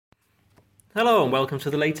Hello and welcome to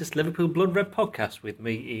the latest Liverpool Blood Red podcast with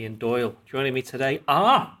me, Ian Doyle. Joining me today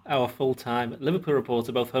are our full-time Liverpool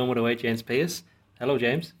reporter, both home and away, James Pearce. Hello,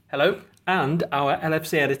 James. Hello. And our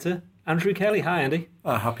LFC editor, Andrew Kelly. Hi, Andy.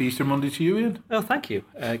 Happy Easter Monday to you, Ian. Oh, thank you.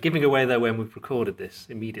 Giving away there when we've recorded this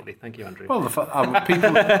immediately. Thank you, Andrew. Well,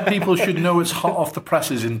 people should know it's hot off the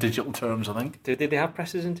presses in digital terms, I think. Did they have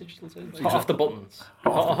presses in digital terms? Hot off the buttons.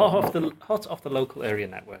 Hot off the local area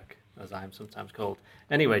network, as I'm sometimes called.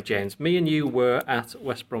 Anyway, James, me and you were at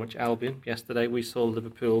West Bromwich Albion yesterday. We saw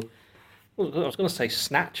Liverpool, well, I was going to say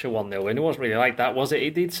snatch a 1-0 win. It wasn't really like that, was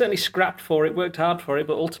it? He'd certainly scrapped for it, worked hard for it,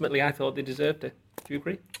 but ultimately I thought they deserved it. Do you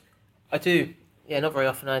agree? I do. Yeah, not very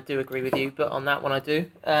often I do agree with you, but on that one I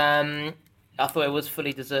do. I thought it was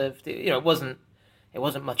fully deserved. It wasn't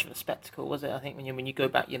much of a spectacle, was it? I think when you go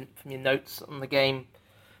back from your notes on the game,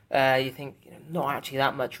 you think not actually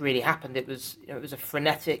that much really happened. It was a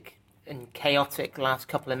frenetic and chaotic last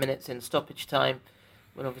couple of minutes in stoppage time,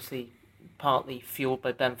 when obviously partly fueled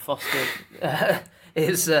by Ben Foster.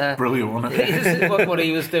 Is brilliant, wasn't it? what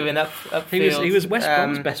he was doing upfield. He was West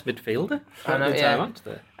Brom's best midfielder for the time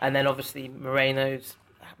after. And then obviously Moreno's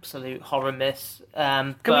absolute horror miss.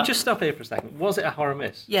 Can we just stop here for a second? Was it a horror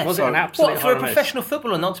miss? Yes. Was it an absolute horror miss? For a professional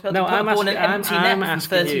footballer not to be able to put a ball in an empty net from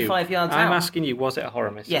 35 yards out? I'm asking you, was it a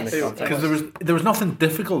horror miss? Yes. Because there was nothing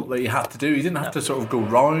difficult that he had to do. He didn't have to sort of go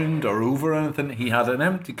round or over anything. He had an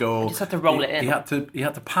empty goal. He just had to roll it in. He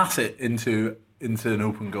had to pass it into an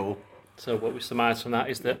open goal. So what we surmise from that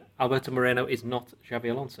is that Alberto Moreno is not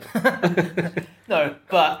Xabi Alonso. No,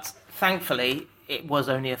 but thankfully it was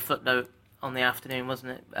only a footnote on the afternoon,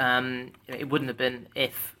 wasn't it? It wouldn't have been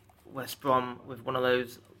if West Brom, with one of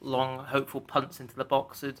those long, hopeful punts into the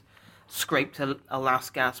box, had scraped a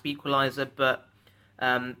last gasp equaliser, but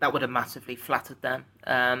that would have massively flattered them.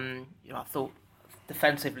 I thought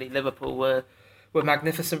defensively Liverpool were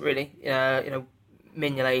magnificent, really.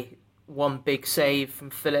 Mignolet, one big save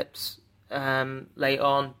from Phillips late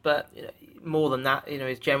on, but more than that,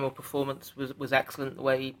 his general performance was excellent. The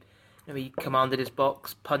way he commanded his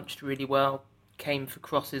box, punched really well, came for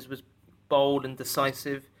crosses, was bold and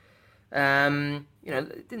decisive.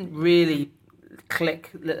 It didn't really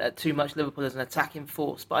click too much Liverpool as an attacking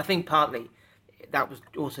force, but I think partly that was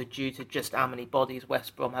also due to just how many bodies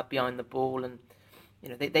West Brom had behind the ball, and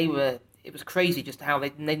they were. It was crazy just how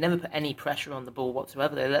they never put any pressure on the ball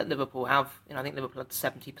whatsoever. They let Liverpool have. I think Liverpool had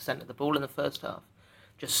 70% of the ball in the first half.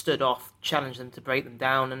 Just stood off, challenged them to break them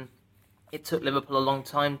down, and it took Liverpool a long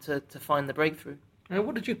time to find the breakthrough.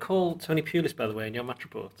 What did you call Tony Pulis, by the way, in your match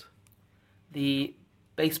report? The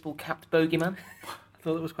baseball-capped bogeyman. I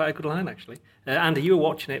thought that was quite a good line, actually. Andy, you were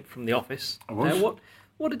watching it from the office. I was.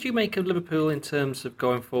 What did you make of Liverpool in terms of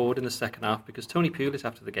going forward in the second half? Because Tony Pulis,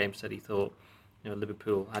 after the game, said he thought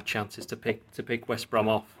Liverpool had chances to pick West Brom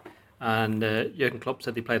off, and Jurgen Klopp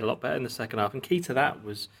said they played a lot better in the second half. And key to that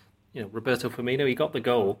was, Roberto Firmino. He got the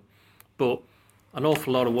goal, but an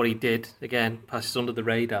awful lot of what he did again passes under the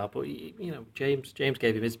radar. But James gave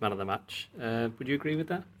him his man of the match. Would you agree with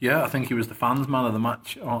that? Yeah, I think he was the fans' man of the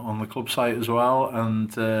match on the club site as well.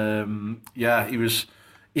 And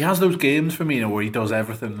he has those games for me, where he does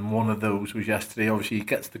everything. And one of those was yesterday. Obviously, he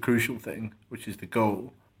gets the crucial thing, which is the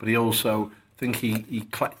goal. But he also, I think he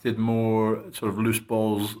collected more sort of loose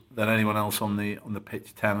balls than anyone else on the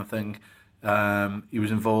pitch. 10, I think. He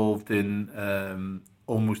was involved in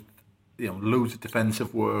almost loads of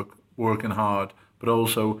defensive work, working hard, but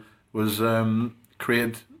also was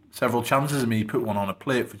created several chances. He put one on a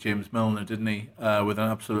plate for James Milner, didn't he? With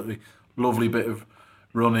an absolutely lovely bit of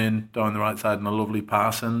run in down the right side and a lovely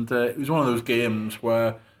pass. And it was one of those games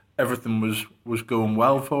where everything was going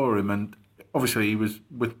well for him. And obviously he was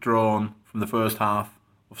withdrawn from the first half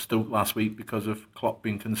of Stoke last week because of Klopp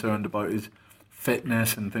being concerned about his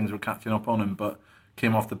fitness and things were catching up on him, but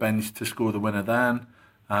came off the bench to score the winner then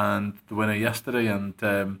and the winner yesterday, and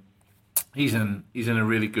he's in a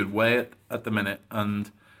really good way at the minute. And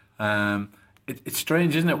it's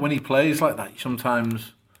strange, isn't it, when he plays like that? You're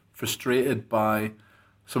sometimes frustrated by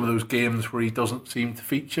some of those games where he doesn't seem to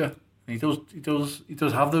feature. He does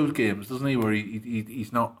have those games, doesn't he, where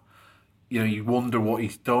he's not. You wonder what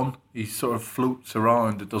he's done. He sort of floats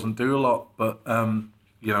around. It doesn't do a lot, but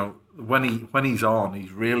when he's on,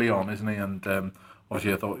 he's really on, isn't he? And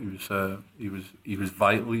obviously, I thought he was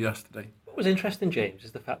vital yesterday. What was interesting, James,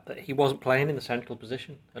 is the fact that he wasn't playing in the central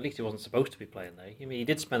position. At least he wasn't supposed to be playing there. He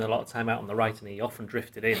did spend a lot of time out on the right, and he often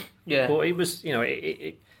drifted in. Yeah. But it was,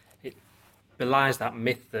 it belies that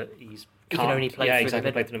myth that he can only play through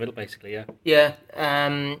the middle, basically. Yeah. Yeah.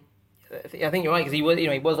 I think you're right, because he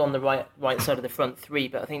was on the right side of the front three,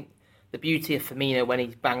 but I think the beauty of Firmino when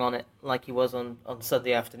he's bang on it like he was on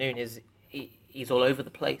Sunday afternoon is he's all over the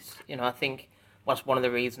place. I think that's one of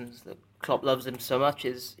the reasons that Klopp loves him so much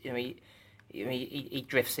is he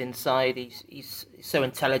drifts inside. He's so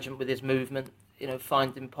intelligent with his movement.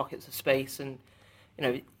 Finding pockets of space, and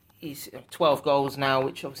he's 12 goals now,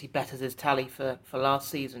 which obviously betters his tally for last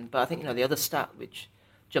season. But I think the other stat which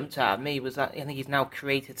jumped out at me was that I think he's now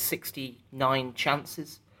created 69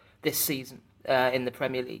 chances this season in the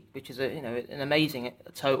Premier League, which is an amazing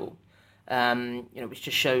total. Which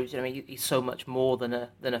just shows he's so much more than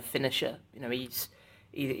a finisher.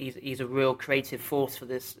 He's a real creative force for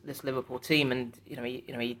this Liverpool team, and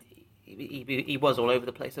he was all over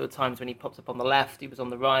the place. There were times when he popped up on the left, he was on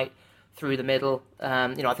the right, through the middle.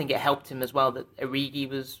 I think it helped him as well that Origi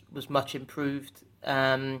was much improved.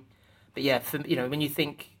 But yeah, when you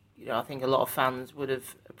think, I think a lot of fans would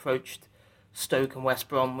have approached Stoke and West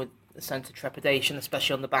Brom with a sense of trepidation,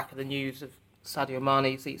 especially on the back of the news of Sadio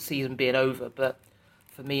Mane's season being over. But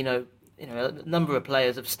Firmino, a number of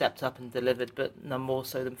players have stepped up and delivered, but none more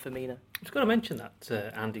so than Firmino. I was going to mention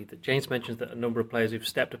that, Andy, that James mentions that a number of players who've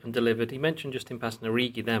stepped up and delivered. He mentioned just in passing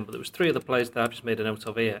Origi then, but there was 3 other players that I've just made a note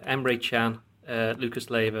of here. Emre Can, Lucas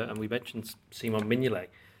Leiva, and we mentioned Simon Mignolet.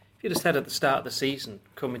 If you'd have said at the start of the season,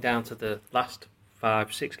 coming down to the last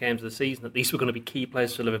 5-6 games of the season, that these were going to be key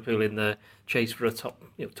players for Liverpool in the chase for a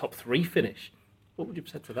top 3 finish, what would you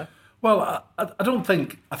have said to that? Well, I don't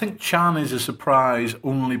think... I think Can is a surprise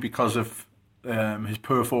only because of his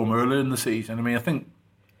perform earlier in the season. I mean, I think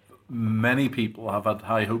many people have had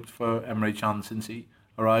high hopes for Emre Can since he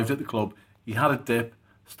arrived at the club. He had a dip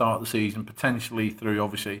start of the season, potentially through,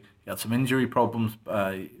 obviously, he had some injury problems.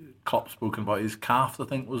 Klopp spoken about his calf, I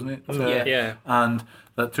think, wasn't it? Yeah. And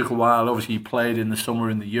that took a while. Obviously, he played in the summer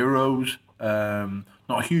in the Euros.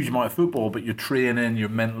 Not a huge amount of football, but you're training, you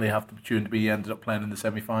mentally have the opportunity. He ended up playing in the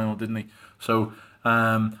semi-final, didn't he? So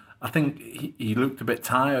I think he looked a bit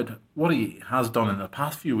tired. What he has done in the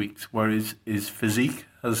past few weeks, where his physique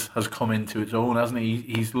has come into its own, hasn't he?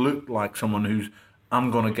 He's looked like someone who's,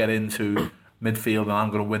 I'm going to get into midfield and I'm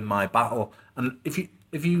going to win my battle. And if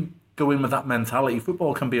you go in with that mentality,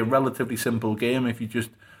 football can be a relatively simple game if you just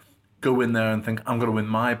go in there and think, I'm going to win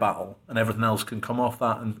my battle, and everything else can come off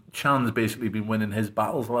that. And Chan's basically been winning his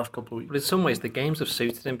battles the last couple of weeks. But in some ways, the games have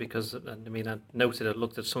suited him because, I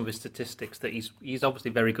looked at some of his statistics that he's obviously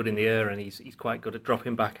very good in the air, and he's quite good at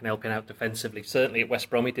dropping back and helping out defensively. Certainly at West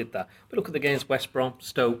Brom he did that. But look at the games: West Brom,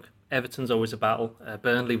 Stoke, Everton's always a battle.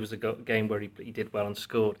 Burnley was a game where he did well and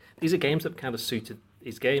scored. These are games that kind of suited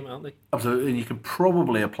his game, aren't they? Absolutely, and you can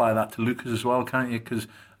probably apply that to Lucas as well, can't you? Because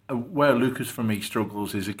where Lucas, for me,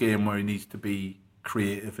 struggles is a game where he needs to be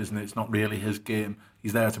creative, isn't it? It's not really his game.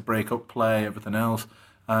 He's there to break up play, everything else.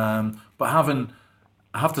 But I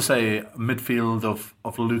have to say, a midfield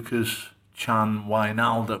of Lucas, Can,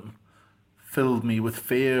 Wijnaldum filled me with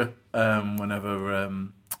fear whenever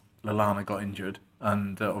Lallana got injured,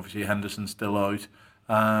 and obviously Henderson's still out.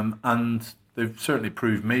 And they've certainly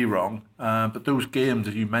proved me wrong. But those games,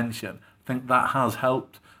 as you mentioned, I think that has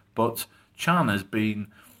helped. But Can has been...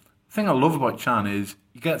 The thing I love about Can is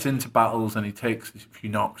he gets into battles and he takes a few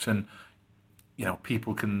knocks, and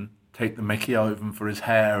people can take the mickey out of him for his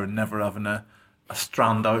hair and never having a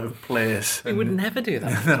strand out of place. We would never do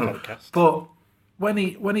that on the podcast. But when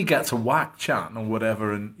he gets a whack, Can or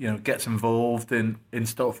whatever, and gets involved in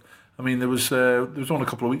stuff. I mean, there was one a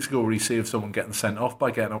couple of weeks ago where he saved someone getting sent off by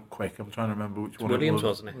getting up quick. I'm trying to remember which one Williams, it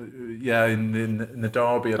was. Wasn't it? Yeah, in the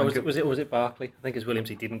derby. Was it Barkley? I think it's Williams.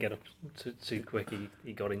 He didn't get up too quick.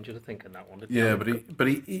 He got injured, I think, in that one. Yeah, but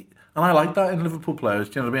he and I like that in Liverpool players.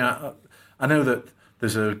 Do you know what I mean? I know that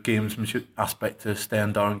there's a gamesmanship aspect to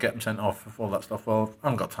staying down, get them sent off, all that stuff. Well, I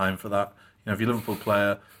haven't got time for that. If you're a Liverpool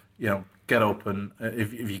player, get up and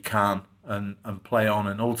if you can and play on,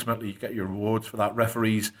 and ultimately you get your rewards for that.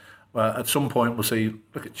 Referees. At some point we'll say,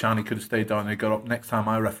 look at Can, he could have stayed down and he got up. Next time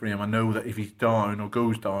I referee him, I know that if he's down or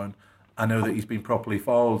goes down, I know that he's been properly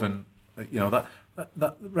fouled. And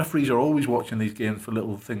that referees are always watching these games for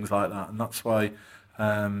little things like that, and that's why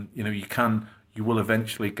you will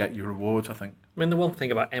eventually get your rewards, I think. I mean, the one thing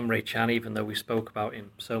about Emre Can, even though we spoke about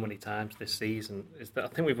him so many times this season, is that I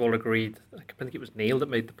think we've all agreed, I think it was Neil that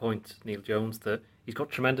made the point, Neil Jones, that he's got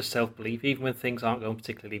tremendous self-belief. Even when things aren't going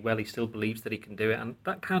particularly well, he still believes that he can do it, and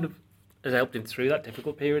that kind of has helped him through that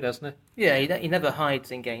difficult period, hasn't it? Yeah, he never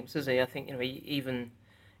hides in games, does he? I think even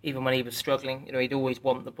when he was struggling, he'd always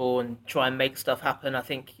want the ball and try and make stuff happen. I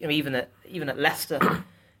think even at Leicester,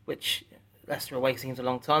 which Leicester away seems a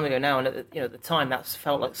long time ago now, and at the time that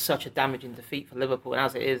felt like such a damaging defeat for Liverpool, and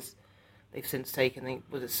as it is, they've since taken, I think,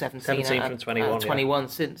 was it 17 from 21, 21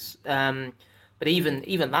 since. But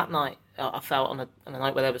even that night, I felt on a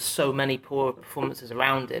night where there were so many poor performances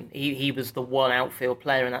around him, he was the one outfield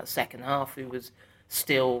player in that second half who was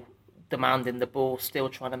still demanding the ball, still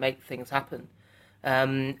trying to make things happen.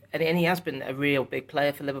 And he has been a real big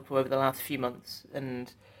player for Liverpool over the last few months.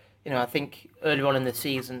 And, I think earlier on in the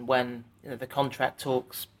season when the contract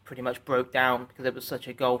talks pretty much broke down because there was such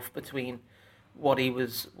a gulf between what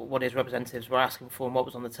his representatives were asking for and what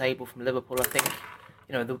was on the table from Liverpool, I think,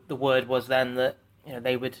 the word was then that,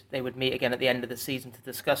 they would meet again at the end of the season to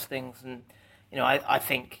discuss things. And, I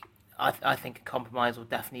think a compromise will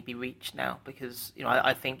definitely be reached now because,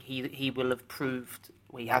 I think he will have proved,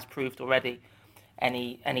 he has proved already,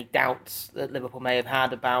 any doubts that Liverpool may have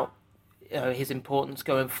had about his importance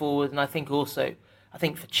going forward. And I think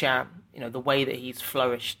for Can, the way that he's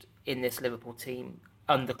flourished in this Liverpool team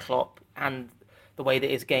under Klopp and the way that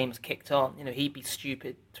his game's kicked on, he'd be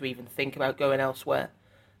stupid to even think about going elsewhere.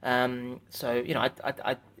 I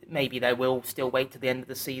maybe they will still wait to the end of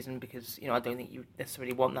the season because I don't think you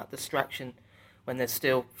necessarily want that distraction when there's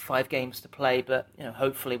still 5 games to play. But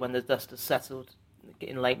hopefully when the dust has settled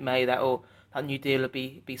in late May, that new deal will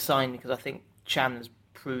be signed because I think Can has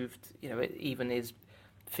proved, even his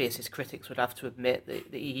fiercest critics would have to admit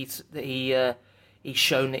that he's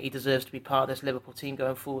shown that he deserves to be part of this Liverpool team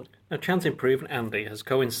going forward. Now, Can's improvement, Andy, has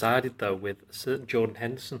coincided, though, with a certain Jordan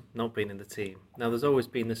Henderson not being in the team. Now, there's always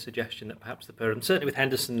been the suggestion that perhaps the pair, and certainly with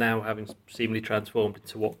Henderson now having seemingly transformed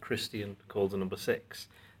into what Christian calls a number 6,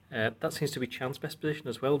 that seems to be Can's best position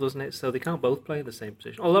as well, doesn't it? So they can't both play in the same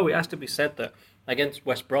position. Although it has to be said that against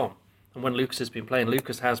West Brom, and when Lucas has been playing,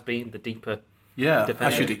 Lucas has been the deeper defender.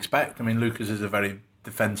 As you'd expect. I mean, Lucas is a very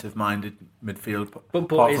defensive-minded midfield.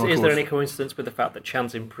 But is there any coincidence with the fact that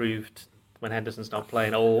Can's improved when Henderson's not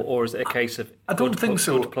playing, or is it a case of I don't think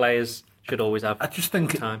so. Good players should always have? I just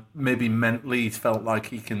think time. Maybe mentally he's felt like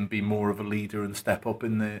he can be more of a leader and step up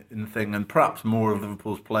in the thing, and perhaps more of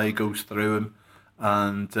Liverpool's play goes through him.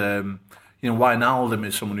 And Wijnaldum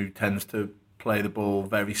is someone who tends to play the ball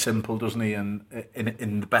very simple, doesn't he? And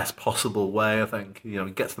in the best possible way, I think. He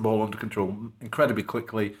gets the ball under control incredibly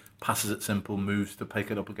quickly, passes it simple, moves to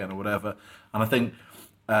pick it up again or whatever. And I think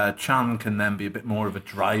Can can then be a bit more of a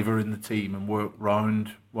driver in the team and work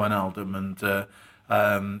round Wijnaldum.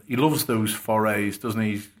 And he loves those forays, doesn't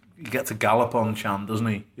he? He gets a gallop on Can, doesn't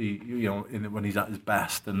he? When he's at his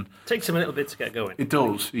best, and takes him a little bit to get going. It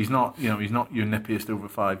does. He's not your nippiest over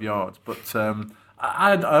 5 yards, but.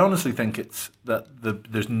 I honestly think it's that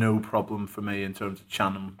there's no problem for me in terms of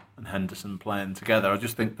Can and Henderson playing together. I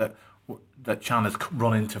just think that Can has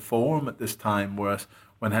run into form at this time, whereas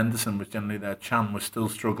when Henderson was generally there, Can was still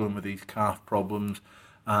struggling with these calf problems,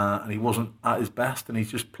 and he wasn't at his best, and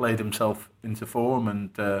he's just played himself into form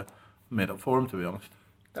and made up for him, to be honest.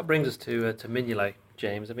 That brings us to Mignolet,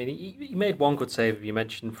 James. I mean, he made one good save, you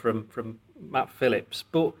mentioned, from Matt Phillips,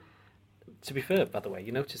 but to be fair, by the way,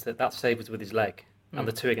 you notice that save was with his leg. And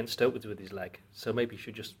the 2 against Stoke was with his leg, so maybe he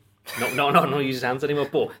should just not use his hands anymore.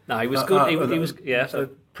 But no, he was good. He was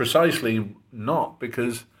precisely not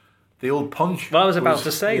because the old punch. Well, I was about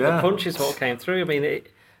to say the punch is what came through. I mean,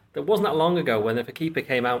 there wasn't that long ago when if a keeper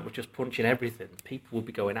came out and was just punching everything, people would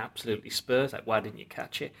be going absolutely Spurs. Like, why didn't you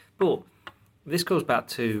catch it? But this goes back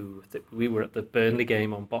to we were at the Burnley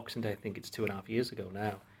game on Boxing Day. I think it's 2.5 years ago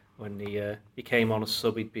now when he came on as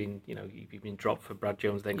sub. He'd been dropped for Brad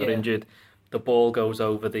Jones, then got injured. The ball goes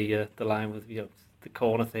over the line with the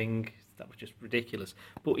corner thing. That was just ridiculous.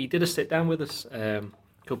 But he did a sit down with us a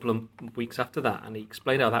couple of weeks after that, and he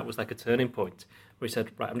explained how that was like a turning point. Where he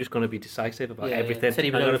said, "Right, I'm just going to be decisive about everything." Said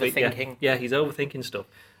he was overthinking. He's overthinking stuff,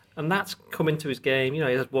 and that's come into his game. He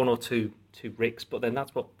has 1 or 2 ricks, but then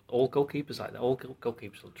that's what all goalkeepers like that. All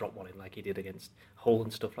goalkeepers will drop one in like he did against Hull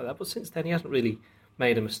and stuff like that. But since then, he hasn't really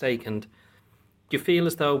made a mistake. And do you feel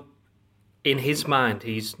as though, in his mind,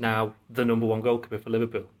 he's now the number 1 goalkeeper for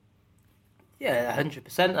Liverpool? Yeah,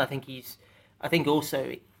 100%. I think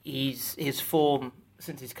also his form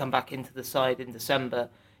since he's come back into the side in December,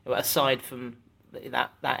 aside from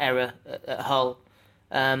that error at Hull,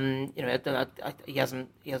 he hasn't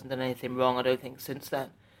done anything wrong. I don't think since then.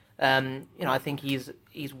 I think he's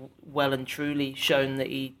well and truly shown that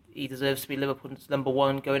he deserves to be Liverpool's number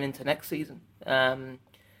 1 going into next season.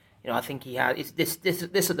 I think he had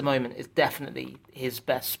this at the moment is definitely his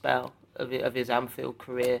best spell of his Anfield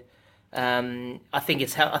career. I think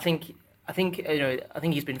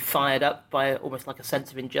he's been fired up by almost like a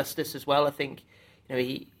sense of injustice as well. I think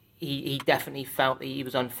he definitely felt that he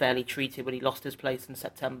was unfairly treated when he lost his place in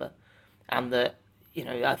September, and that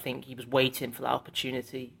I think he was waiting for that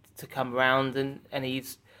opportunity to come around, and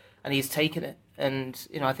he's taken it. And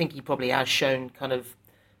I think he probably has shown kind of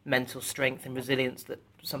mental strength and resilience that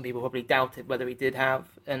some people probably doubted whether he did have.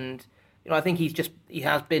 And I think he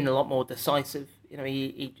has been a lot more decisive.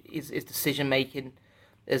 His decision making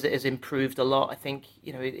has improved a lot. I think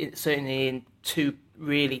certainly in 2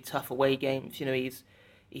 really tough away games, he's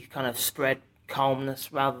kind of spread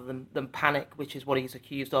calmness rather than panic, which is what he's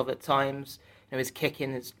accused of at times. His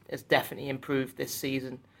kicking has definitely improved this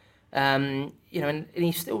season. And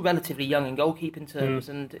he's still relatively young in goalkeeping terms.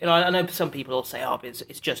 And I know some people will say, but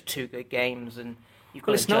it's just 2 good games and you've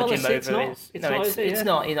got to judge him over his. It's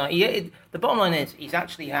not. The bottom line is he's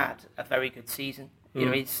actually had a very good season.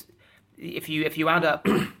 If you add up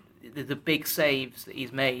the big saves that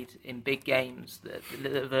he's made in big games that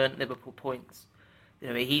have earned Liverpool points,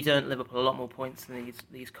 he's earned Liverpool a lot more points than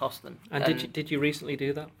he's cost them. And did you recently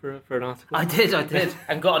do that for an article? I did,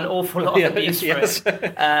 and got an awful lot of abuse for it.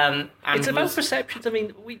 It's about perceptions. I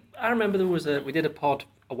mean, I remember we did a pod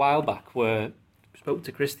a while back where we spoke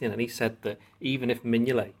to Christian, and he said that even if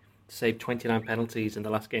Mignolet saved 29 penalties in the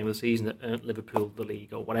last game of the season that earned Liverpool the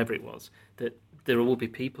league or whatever it was, that there will be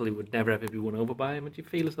people who would never ever be won over by him. Do you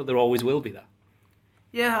feel as though there always will be that?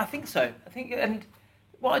 Yeah, I think so. And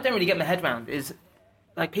what I don't really get my head around is,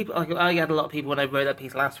 like, people. Like, I had a lot of people when I wrote that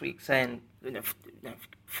piece last week saying,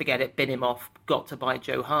 forget it, bin him off, got to buy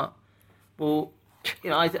Joe Hart. Well,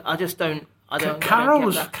 I just don't. Carroll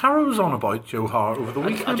was on about Joe Hart over the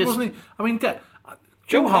weekend, wasn't he? I mean,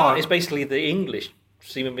 Joe Hart is basically the English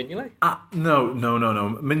Simon Mignolet. No.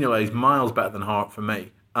 Mignolet is miles better than Hart for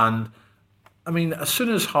me. And I mean, as soon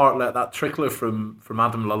as Hart let that trickler from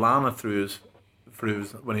Adam Lallana through his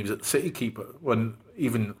when he was at the City keeper, when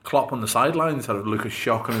even Klopp on the sidelines had a look of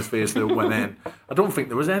shock on his face that it went in. I don't think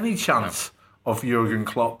there was any chance of Jurgen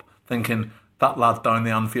Klopp thinking that lad down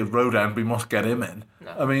the Anfield Road end, we must get him in.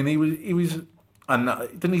 No. I mean, he was, and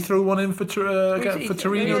didn't he throw one in for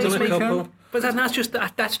Torino this weekend? But that's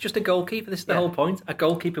just a goalkeeper. This is the whole point. A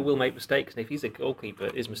goalkeeper will make mistakes, and if he's a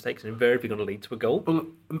goalkeeper, his mistakes are invariably going to lead to a goal. Well,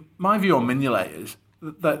 my view on Mignolet is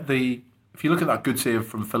that if you look at that good save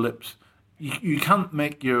from Phillips, you can't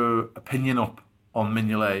make your opinion up on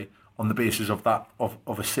Mignolet on the basis of that of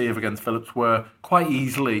a save against Phillips, where quite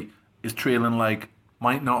easily his trailing leg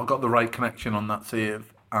might not have got the right connection on that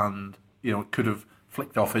save, and it could have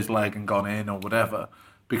flicked off his leg and gone in or whatever.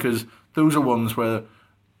 Because those are ones where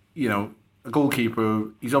a goalkeeper,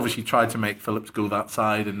 he's obviously tried to make Phillips go that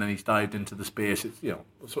side, and then he's dived into the space. It's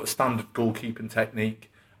sort of standard goalkeeping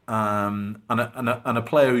technique, and a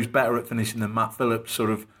player who's better at finishing than Matt Phillips sort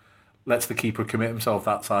of lets the keeper commit himself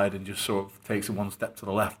that side and just sort of takes it one step to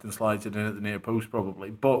the left and slides it in at the near post probably.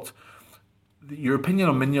 But your opinion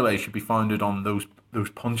on Mignolet should be founded on those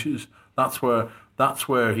punches. That's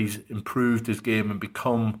where he's improved his game and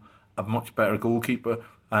become a much better goalkeeper.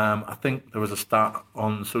 I think there was a stat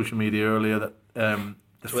on social media earlier that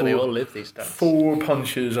that's where they all live, these stats. 4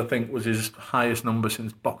 punches, I think, was his highest number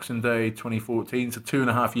since Boxing Day 2014. So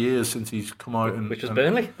 2.5 years since he's come out which was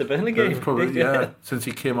Burnley, the Burnley game. Probably, since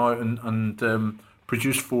he came out and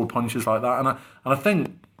produced 4 punches like that. And I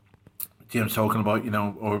think James talking about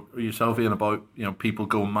or yourself, Ian, about people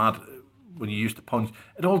going mad when you used to punch.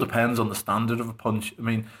 It all depends on the standard of a punch. I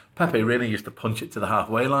mean, Pepe really used to punch it to the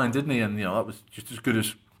halfway line, didn't he? And that was just as good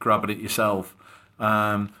as grabbing it yourself.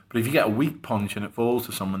 But if you get a weak punch and it falls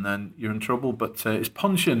to someone, then you're in trouble. But his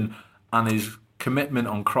punching and his commitment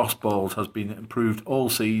on cross balls has been improved all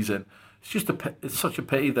season. It's such a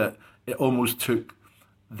pity that it almost took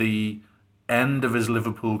the end of his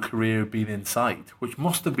Liverpool career being in sight, which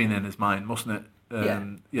must have been in his mind, mustn't it?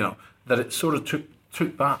 That it sort of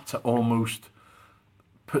took that to almost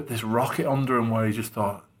put this rocket under him, where he just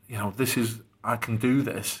thought, I can do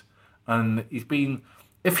this. And he's been.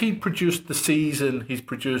 If he'd produced the season he's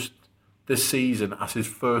produced this season as his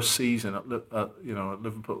first season at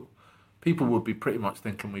Liverpool, people would be pretty much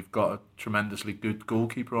thinking we've got a tremendously good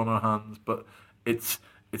goalkeeper on our hands. But it's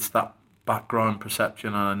that background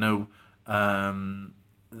perception, and I know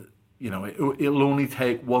it'll only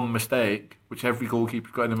take one mistake, which every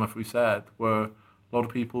goalkeeper's got in him, as we said, where a lot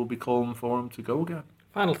of people will be calling for him to go again.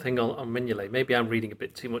 Final thing on Mignolet, maybe I'm reading a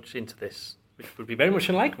bit too much into this, which would be very much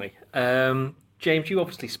unlike me. James, you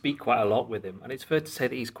obviously speak quite a lot with him, and it's fair to say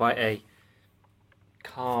that he's quite a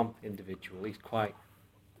calm individual. He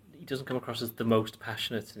doesn't come across as the most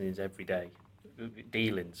passionate in his everyday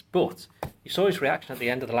dealings. But you saw his reaction at the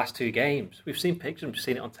end of the last 2 games. We've seen pictures, we've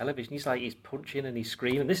seen it on television. He's punching and he's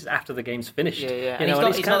screaming. This is after the game's finished. Yeah. And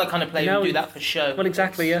he's not the kind of player who do that for show. Well,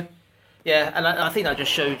 exactly, yeah. Yeah, and I think that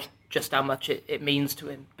just shows just how much it means to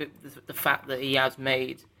him. The fact that he has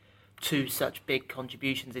made 2 such big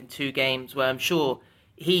contributions in 2 games, where I'm sure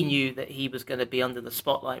he knew that he was going to be under the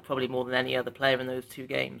spotlight probably more than any other player in those 2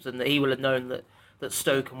 games, and that he will have known that that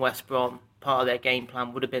Stoke and West Brom, part of their game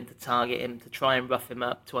plan would have been to target him, to try and rough him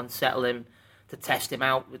up, to unsettle him, to test him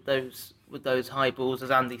out with those high balls. As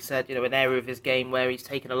Andy said, an area of his game where he's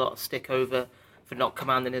taken a lot of stick over for not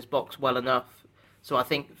commanding his box well enough. So I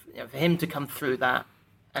think for him to come through that,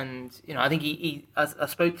 and I think I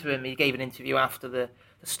spoke to him. He gave an interview after the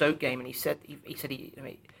Stoke game, and he said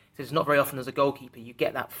it's not very often as a goalkeeper you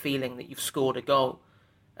get that feeling that you've scored a goal,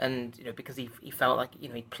 and because he felt like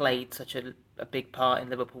he played such a big part in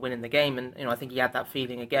Liverpool winning the game, and I think he had that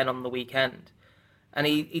feeling again on the weekend, and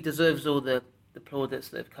he deserves all the plaudits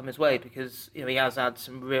that have come his way, because he has had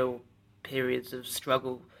some real periods of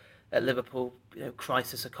struggle at Liverpool,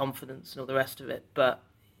 crisis of confidence and all the rest of it, but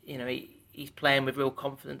he's playing with real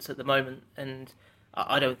confidence at the moment, and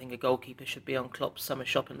I don't think a goalkeeper should be on Klopp's summer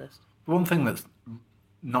shopping list. One thing that's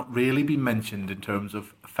not really been mentioned in terms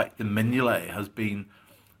of affecting Mignolet has been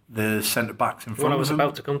the centre-backs in front of him. Well, I was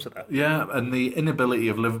about to come to that. Yeah, and the inability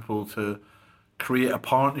of Liverpool to create a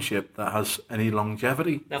partnership that has any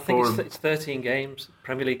longevity. Now, I think it's 13 games,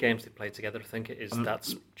 Premier League games they played together. I think it is.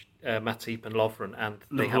 That's Matip and Lovren, and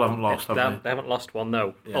they haven't lost, have they? They haven't lost one,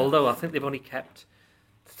 no. Yeah. Although I think they've only kept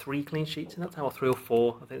 3 clean sheets in that time, or 3 or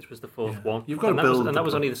 4. I think this was the 4th one. You've got to build, and that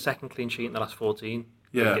was only the 2nd clean sheet in the last 14.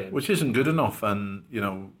 Yeah, games. Which isn't good enough, and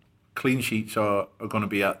clean sheets are going to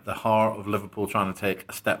be at the heart of Liverpool trying to take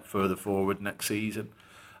a step further forward next season.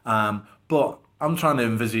 But I'm trying to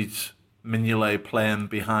envisage Mignolet playing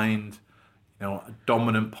behind, a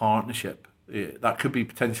dominant partnership. That could be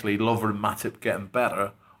potentially Lovren and Matip getting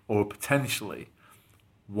better, or potentially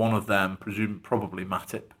one of them, probably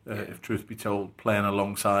Matip, if truth be told, playing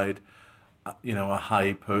alongside, a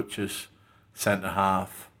high purchase centre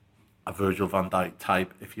half, a Virgil van Dijk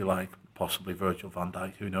type, if you like, possibly Virgil van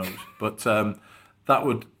Dijk, who knows? But that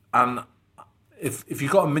would, and if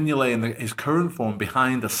you've got a Mignolet in his current form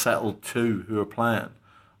behind a settled 2 who are playing,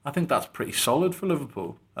 I think that's pretty solid for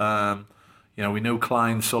Liverpool. We know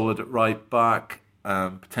Klein's solid at right back,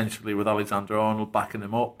 potentially with Alexander-Arnold backing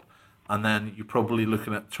him up, and then you're probably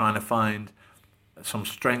looking at trying to find some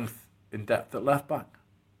strength in depth at left back.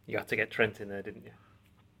 You had to get Trent in there, didn't you?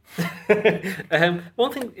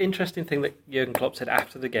 One interesting thing that Jurgen Klopp said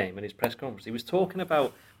after the game in his press conference, he was talking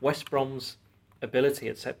about West Brom's ability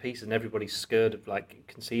at set pieces, and everybody's scared of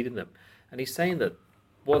conceding them. And he's saying that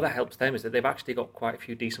what that helps them is that they've actually got quite a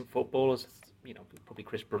few decent footballers. Probably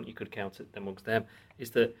Chris Brunt you could count it amongst them.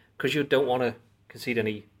 Is that because you don't want to concede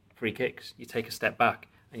any free kicks, you take a step back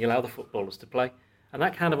and you allow the footballers to play. And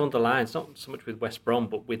that kind of underlines, not so much with West Brom,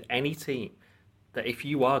 but with any team, that if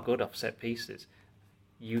you are good off set pieces,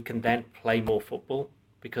 you can then play more football,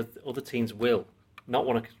 because other teams will not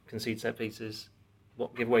want to concede set pieces,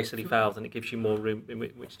 give away silly fouls, and it gives you more room in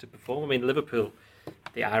which to perform. I mean, Liverpool,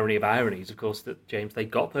 the irony of ironies, of course, that James, they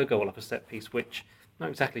got their goal off a set piece, which I'm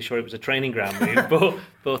not exactly sure it was a training ground move,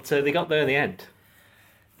 but they got there in the end.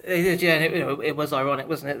 It was ironic,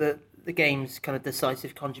 wasn't it, that the game's kind of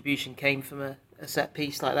decisive contribution came from a set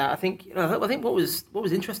piece like that. I think what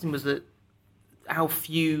was interesting was that how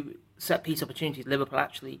few set piece opportunities Liverpool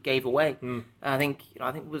actually gave away. I think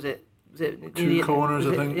was it 2 corners?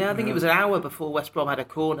 I think. Yeah, I think it was an hour before West Brom had a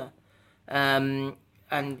corner, and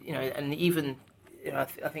even I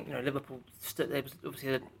think Liverpool there was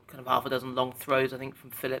obviously a kind of half a dozen long throws, I think, from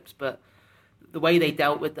Phillips, but the way they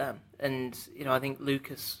dealt with them, and I think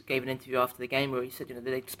Lucas gave an interview after the game where he said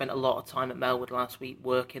they'd spent a lot of time at Melwood last week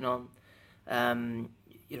working on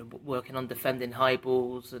defending high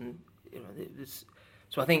balls, and it was.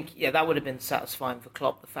 So I think that would have been satisfying for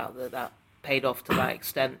Klopp, the fact that paid off to that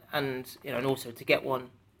extent, and and also to get one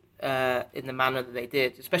in the manner that they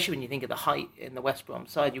did, especially when you think of the height in the West Brom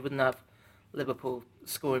side. You wouldn't have Liverpool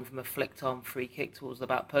scoring from a flicked-on free kick towards the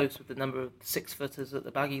back post with the number of 6-footers that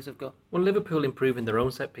the Baggies have got. Well, Liverpool improving their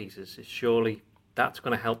own set pieces is surely that's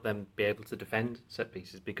going to help them be able to defend set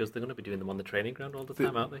pieces, because they're going to be doing them on the training ground all the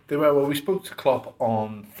time, aren't they? They were. Well, we spoke to Klopp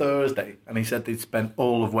on Thursday, and he said they'd spent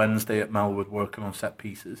all of Wednesday at Melwood working on set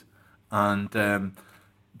pieces, and that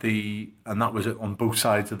was on both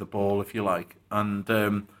sides of the ball, if you like. And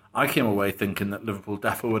I came away thinking that Liverpool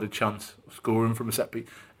definitely had a chance of scoring from a set piece.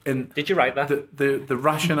 Did you write that? The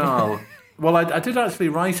rationale. Well, I did actually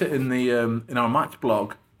write it in the in our match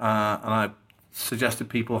blog, and I suggested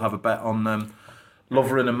people have a bet on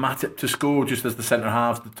Lovren and Matip to score, just as the centre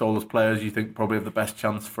halves, the tallest players you think probably have the best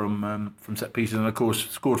chance from set pieces, and of course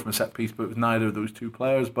scored from a set piece, but it was neither of those 2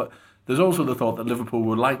 players. But there's also the thought that Liverpool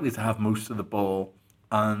were likely to have most of the ball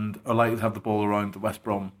and are likely to have the ball around the West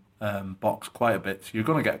Brom box quite a bit. So you're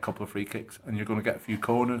going to get a couple of free kicks and you're going to get a few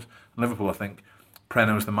corners. And Liverpool, I think,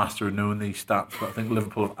 Preno's the master of knowing these stats, but I think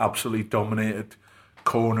Liverpool have absolutely dominated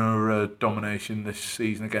corner domination this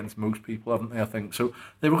season against most people, haven't they? I think so.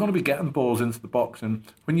 They were going to be getting balls into the box, and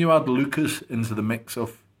when you add Lucas into the mix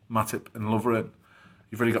of Matip and Lovren,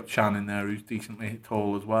 you've already got Chan in there, who's decently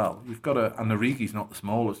tall as well. You've got and Origi's not the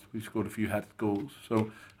smallest. We've scored a few headed goals,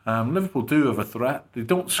 so Liverpool do have a threat. They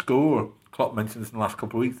don't score. Klopp mentioned this in the last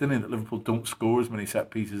couple of weeks, didn't he? That Liverpool don't score as many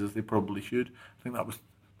set pieces as they probably should. I think that was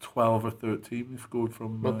 12 or 13 they scored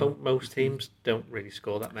from. Well, most teams don't really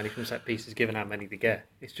score that many from set pieces, given how many they get.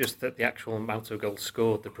 It's just that the actual amount of goals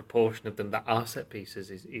scored, the proportion of them that are set pieces,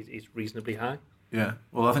 is reasonably high. Yeah,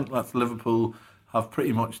 well, I think that's Liverpool have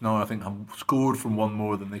pretty much now. I think have scored from one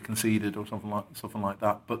more than they conceded, or something like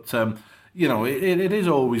that. But it is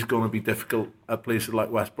always going to be difficult at places like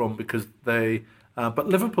West Brom because they. But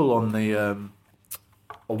Liverpool on the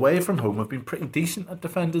away from home have been pretty decent at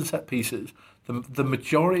defending set pieces. The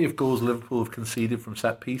majority of goals Liverpool have conceded from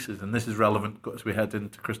set pieces, and this is relevant as we head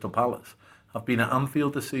into Crystal Palace, have been at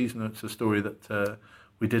Anfield this season. It's a story that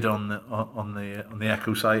we did on the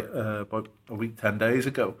Echo site about a week, 10 days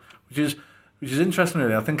ago, which is interesting.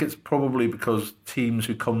 Really, I think it's probably because teams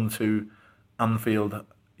who come to Anfield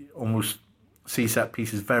almost see set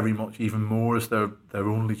pieces very much even more as their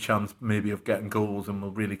only chance maybe of getting goals, and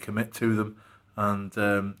will really commit to them. And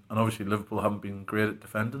obviously Liverpool haven't been great at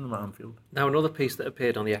defending them at Anfield. Now, another piece that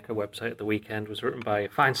appeared on the Echo website at the weekend was written by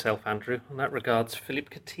fine self Andrew, and that regards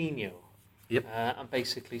Philippe Coutinho. Yep. And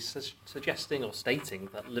basically suggesting or stating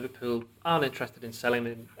that Liverpool aren't interested in selling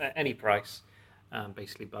him at any price, and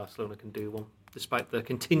basically Barcelona can do one, despite the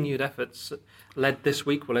continued efforts led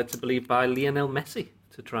to believe by Lionel Messi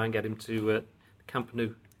to try and get him to Camp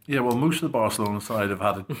Nou. Yeah, well, most of the Barcelona side have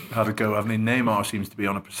had a go. I mean, Neymar seems to be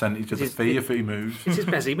on a percentage of the fee if he moves. It's his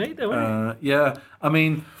Messi mate, though. Yeah, I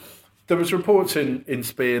mean, there was reports in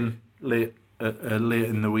Spain late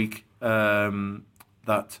in the week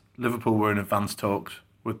that Liverpool were in advanced talks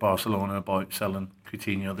with Barcelona about selling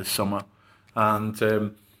Coutinho this summer,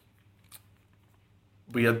 and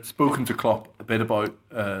we had spoken to Klopp a bit about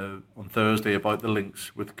on Thursday about the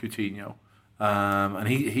links with Coutinho. And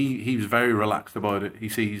he was very relaxed about it. He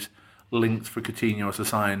sees links for Coutinho as a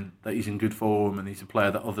sign that he's in good form and he's a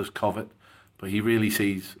player that others covet. But he really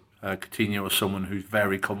sees Coutinho as someone who's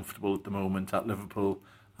very comfortable at the moment at Liverpool.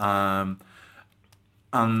 And,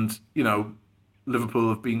 Liverpool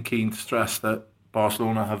have been keen to stress that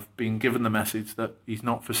Barcelona have been given the message that he's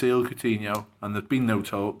not for sale, Coutinho, and there's been no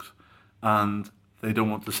talks, and they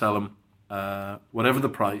don't want to sell him, whatever the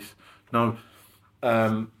price. Now,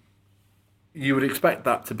 you would expect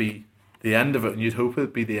that to be the end of it, and you'd hope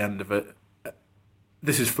it'd be the end of it.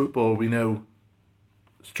 This is football. We know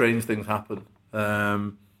strange things happen,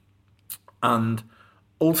 and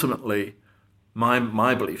ultimately,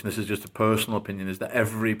 my belief, and this is just a personal opinion, is that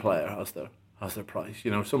every player has their price.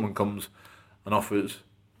 If someone comes and offers,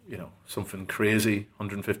 something crazy,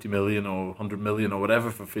 150 million or 100 million or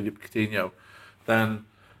whatever for Philippe Coutinho, then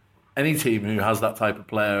any team who has that type of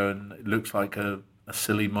player and it looks like a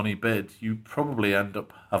silly money bid, you probably end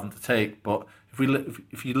up having to take. But if you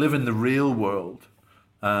live in the real world,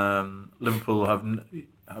 Liverpool have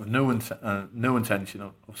no intention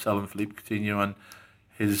of selling Philippe Coutinho, and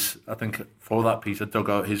I think for that piece I dug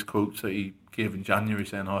out his quotes that he gave in January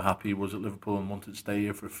saying how happy he was at Liverpool and wanted to stay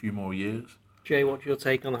here for a few more years. Jay, what's your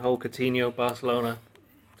take on the whole Coutinho Barcelona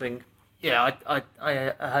thing? Yeah, I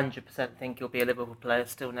 100% think he'll be a Liverpool player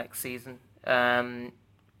still next season. For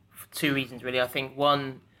two reasons, really. I think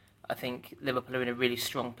Liverpool are in a really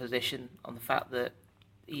strong position on the fact that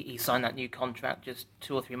he signed that new contract just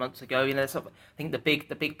 2 or 3 months ago. I think the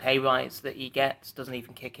big pay rise that he gets doesn't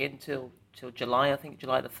even kick in till July. I think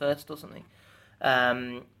July the 1st or something.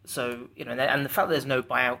 So and the fact that there's no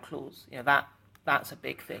buyout clause, that's a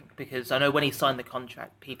big thing, because I know when he signed the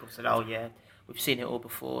contract, people said, "Oh yeah, we've seen it all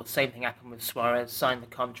before." Same thing happened with Suarez. Signed the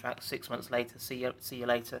contract, 6 months later, see you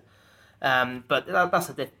later. But that's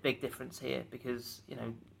a big difference here, because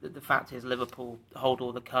the fact is Liverpool hold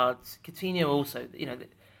all the cards. Coutinho also,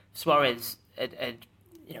 Suarez had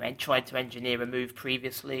tried to engineer a move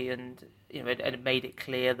previously, and had made it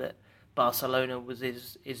clear that Barcelona was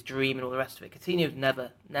his dream and all the rest of it. Coutinho's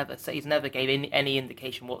never gave any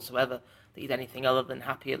indication whatsoever that he's anything other than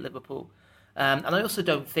happy at Liverpool. And I also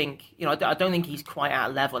don't think, I don't think he's quite at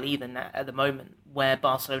a level even at the moment where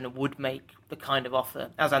Barcelona would make the kind of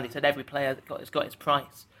offer. As Andy said, every player has got his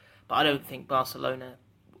price, but I don't think Barcelona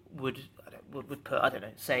would put,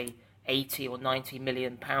 say 80 or 90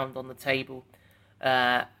 million pound on the table,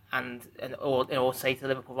 or say to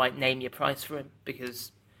Liverpool, right, name your price for him,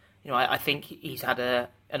 because I think he's had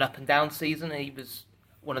an up and down season. He was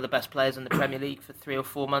one of the best players in the Premier League for 3 or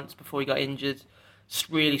 4 months before he got injured.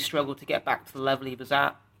 really struggled to get back to the level he was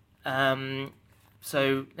at.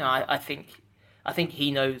 So no, I think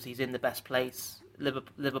he knows he's in the best place.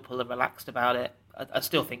 Liverpool are relaxed about it. I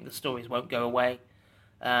still think the stories won't go away.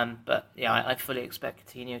 But yeah, I fully expect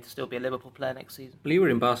Coutinho to still be a Liverpool player next season. Well, you were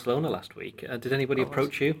in Barcelona last week. Did anybody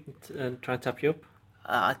approach you and try and tap you up?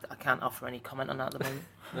 I can't offer any comment on that at the moment.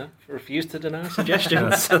 No? Refuse to deny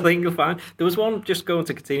suggestions. I think you're fine. There was one, just going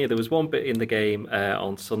to Coutinho, there was one bit in the game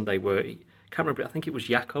on Sunday where, I can't remember, I think it was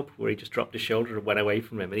Jakob, where he just dropped his shoulder and went away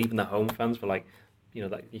from him. And even the home fans were like,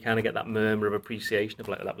 that you kind of get that murmur of appreciation of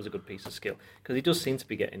like, that was a good piece of skill. Because he does seem to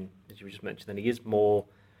be getting, as you just mentioned, and he is more,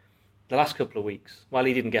 the last couple of weeks, while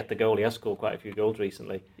he didn't get the goal, he has scored quite a few goals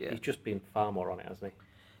recently. Yeah. He's just been far more on it, hasn't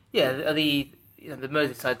he? Yeah, the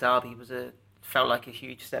Merseyside derby felt like a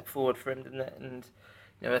huge step forward for him, didn't it? And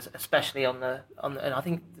especially on the and I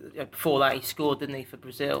think before that he scored, didn't he, for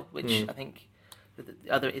Brazil, which I think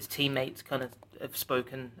his teammates kind of have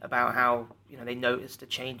spoken about how they noticed a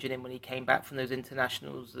change in him when he came back from those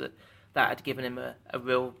internationals, that had given him a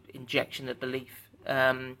real injection of belief.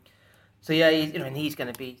 So yeah, and he's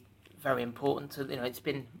going to be very important to it's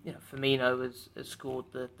been Firmino has scored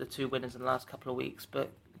the two winners in the last couple of weeks,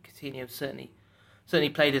 but Coutinho certainly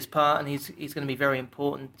played his part, and he's going to be very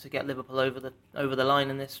important to get Liverpool over the line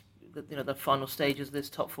in this the final stages of this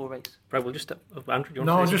top four race. Right, we'll just Andrew. Do you want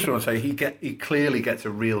no, to I just want to say he clearly gets a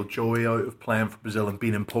real joy out of playing for Brazil and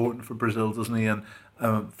being important for Brazil, doesn't he? And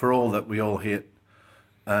for all that we all hate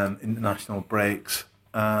international breaks,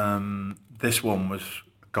 this one was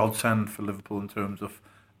a godsend for Liverpool in terms of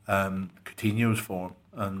Coutinho's form,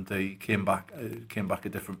 and he came back a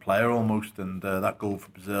different player almost, and that goal for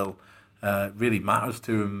Brazil really matters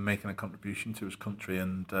to him, making a contribution to his country,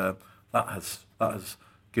 and that has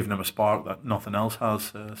given him a spark that nothing else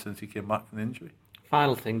has since he came back from the injury.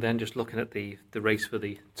 Final thing then, just looking at the race for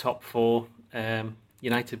the top four.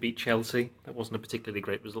 United beat Chelsea. That wasn't a particularly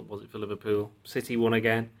great result, was it, for Liverpool? City won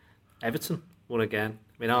again. Everton won again.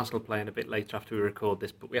 I mean, Arsenal playing a bit later after we record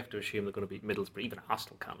this, but we have to assume they're going to beat Middlesbrough. Even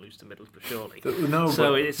Arsenal can't lose to Middlesbrough, surely. No,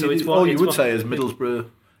 so it's all you would say is Middlesbrough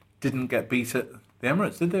didn't get beat at the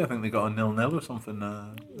Emirates, did they? I think they got a 0-0 or something.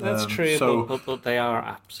 That's true, but they are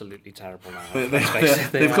absolutely terrible now. They've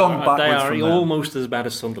gone backwards. They are from almost as bad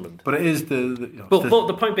as Sunderland. But it is But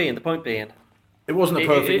the point being, it wasn't a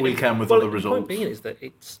perfect weekend with other results. The point being is that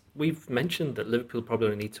we've mentioned that Liverpool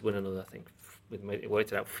probably need to win another, I think, we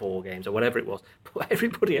worked it out 4 games or whatever it was, but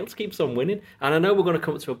everybody else keeps on winning. And I know we're going to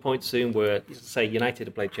come to a point soon where, say, United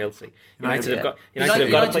have played Chelsea. United have got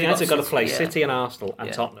to play City and Arsenal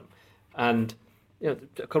and Tottenham. And a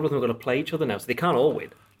couple of them are going to play each other now, so they can't all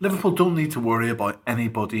win. Liverpool don't need to worry about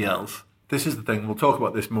anybody else. This is the thing. We'll talk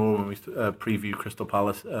about this more when we preview Crystal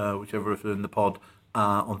Palace, whichever is in the pod,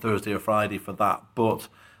 on Thursday or Friday for that. But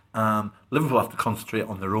Liverpool have to concentrate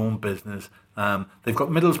on their own business. They've got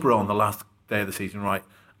Middlesbrough on the last day of the season, right?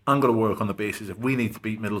 I'm going to work on the basis if we need to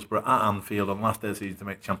beat Middlesbrough at Anfield on the last day of the season to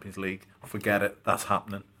make Champions League, forget it. That's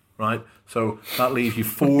happening, right? So that leaves you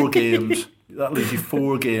 4 games.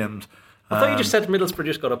 I thought you just said Middlesbrough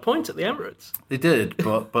just got a point at the Emirates. They did,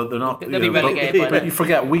 but they're not. They'll be relegated. But you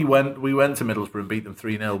forget we went to Middlesbrough and beat them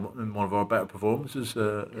 3-0 in one of our better performances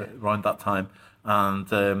around that time,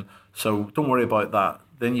 and so don't worry about that.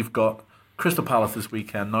 Then you've got Crystal Palace this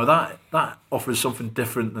weekend. Now that offers something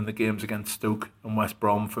different than the games against Stoke and West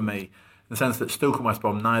Brom for me, in the sense that Stoke and West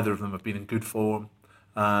Brom, neither of them have been in good form.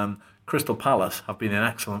 Crystal Palace have been in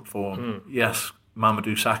excellent form. Yes,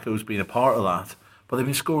 Mamadou Sakho's been a part of that. But they've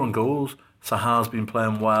been scoring goals. Saha's been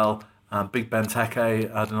playing well. Big Benteke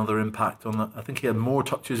had another impact on that. I think he had more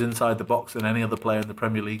touches inside the box than any other player in the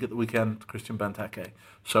Premier League at the weekend, Christian Benteke.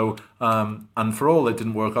 So, and for all it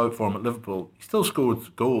didn't work out for him at Liverpool, he still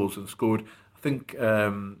scored goals and scored. I think he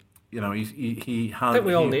had. I think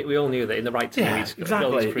we all knew that in the right team. Yeah,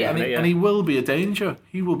 exactly. And he will be a danger.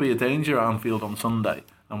 He will be a danger at Anfield on Sunday,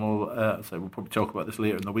 and we'll probably talk about this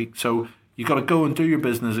later in the week. So. You've got to go and do your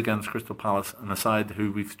business against Crystal Palace, and a side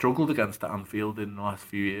who we've struggled against at Anfield in the last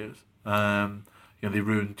few years. They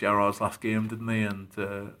ruined Gerrard's last game, didn't they? And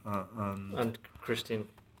Christian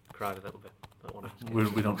cried a little bit.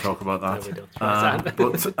 We don't talk about that. No, we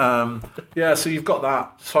don't. So you've got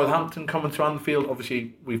that. Southampton coming to Anfield.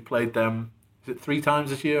 Obviously, we've played them, is it 3 times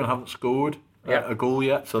this year and haven't scored a goal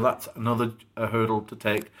yet. So that's another hurdle to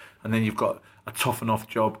take. And then you've got a tough enough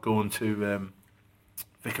job going to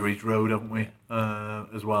Vicarage Road, haven't we,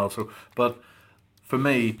 as well? So, but for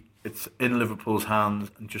me, it's in Liverpool's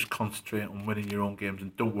hands, and just concentrate on winning your own games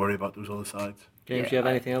and don't worry about those other sides. James, do you have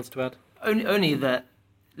anything else to add? Only that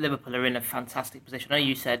Liverpool are in a fantastic position. I know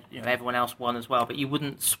you said everyone else won as well, but you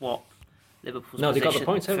wouldn't swap Liverpool's No, they position. got the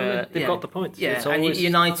points, haven't they? They've got the points. Yeah, It's and always...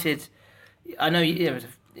 United, I know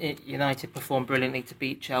United performed brilliantly to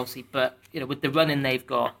beat Chelsea, but with the running they've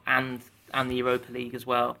got and the Europa League as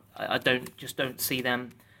well, I don't see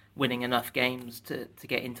them winning enough games to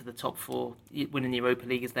get into the top 4. Winning the Europa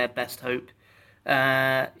League is their best hope.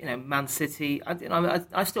 Man City,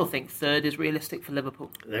 I still think third is realistic for Liverpool.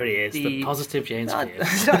 There he is, the positive James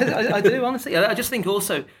Pearce. I do, honestly. I just think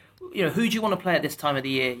also, who do you want to play at this time of the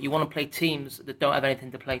year? You want to play teams that don't have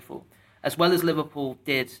anything to play for. As well as Liverpool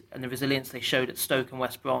did, and the resilience they showed at Stoke and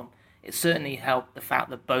West Brom, it certainly helped the fact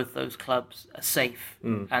that both those clubs are safe.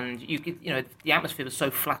 And the atmosphere was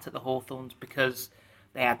so flat at the Hawthorns because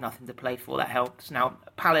they had nothing to play for. That helps. Now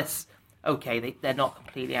Palace, okay, they're not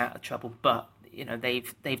completely out of trouble, but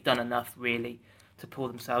they've done enough really to pull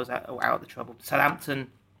themselves out of the trouble.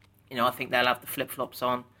 Southampton, I think they'll have the flip flops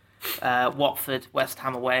on. Watford, West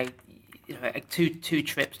Ham away, two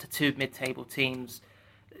trips to 2 mid-table teams.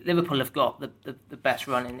 Liverpool have got the best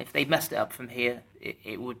running. If they messed it up from here,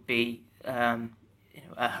 it would be a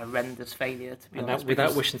horrendous failure, to be honest.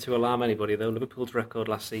 Without wishing to alarm anybody, though, Liverpool's record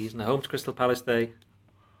last season, at home to Crystal Palace, they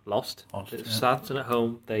lost. Southampton at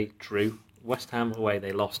home, they drew. West Ham away,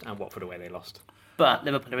 they lost. And Watford away, they lost. But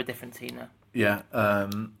Liverpool are a different team now. Yeah,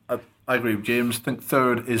 I agree with James. I think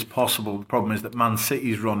third is possible. The problem is that Man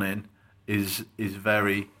City's run-in is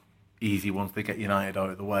very easy once they get United out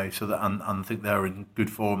of the way. So that and I think they're in good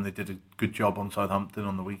form. They did a good job on Southampton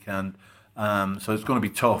on the weekend. So it's going to be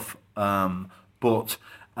tough. But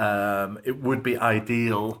it would be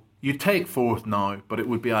ideal. You take fourth now, but it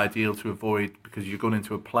would be ideal to avoid, because you're going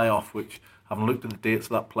into a playoff, which, having looked at the dates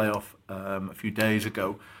of that playoff a few days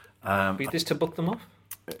ago... Be this to book them off?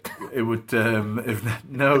 It would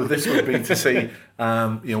this would be to see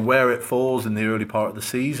where it falls in the early part of the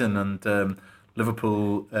season, and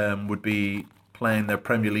Liverpool would be playing their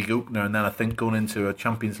Premier League opener, and then I think going into a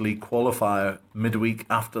Champions League qualifier midweek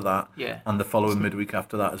after that, and the following midweek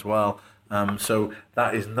after that as well. So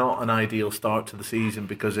that is not an ideal start to the season,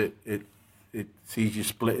 because it sees you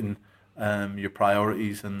splitting your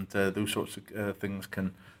priorities, and those sorts of things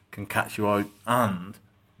can catch you out. And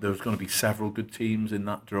there's going to be several good teams in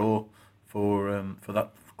that draw for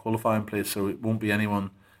that qualifying place, so it won't be anyone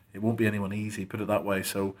easy, put it that way.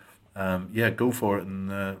 So go for it,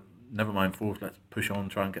 and never mind fourth, let's push on and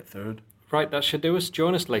try and get third. Right, that should do us.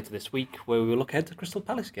 Join us later this week where we will look ahead to the Crystal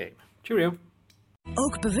Palace game. Cheerio.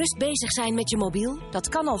 Ook bewust bezig zijn met je mobiel? Dat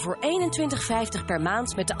kan al voor $21,50 per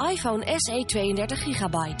maand met de iPhone SE 32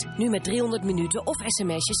 GB. Nu met 300 minuten of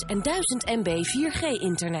sms'jes en 1000 MB 4G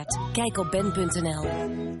internet. Kijk op ben.nl.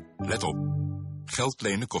 Let op. Geld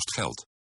lenen kost geld.